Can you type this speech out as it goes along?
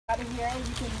Out of here,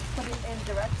 you can put it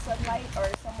in direct sunlight or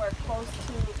somewhere close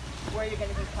to where you're going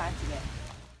to be planting it.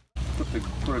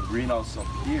 Put a greenhouse up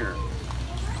here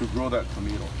to grow that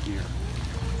tomato here.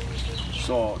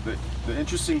 So the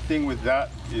interesting thing with that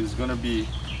is going to be,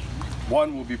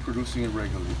 one, we'll be producing it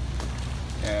regularly,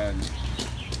 and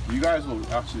you guys will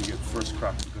actually get first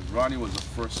crack because Ronnie was the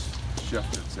first chef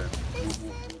that said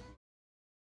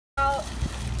About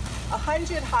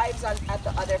 100 hives at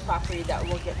the other property that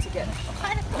we'll get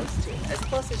kind of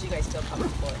close as you guys feel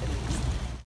comfortable at least.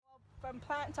 From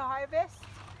plant to harvest,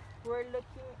 we're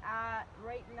looking at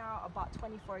right now about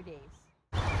 24 days.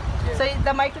 So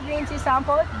the microgreens you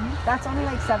sampled, that's only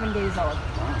like 7 days old.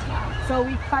 So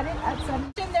we cut it at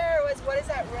 7. There was, what is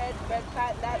that red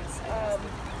plant? That's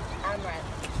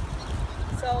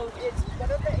amaranth. So it's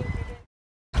one of the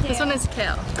ingredients. This one is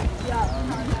kale. Yeah.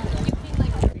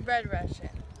 Red Russian.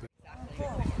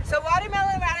 So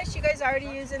watermelon radish you guys already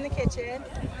use in the kitchen.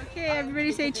 Okay,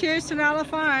 everybody say cheers to Nalo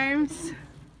Farms.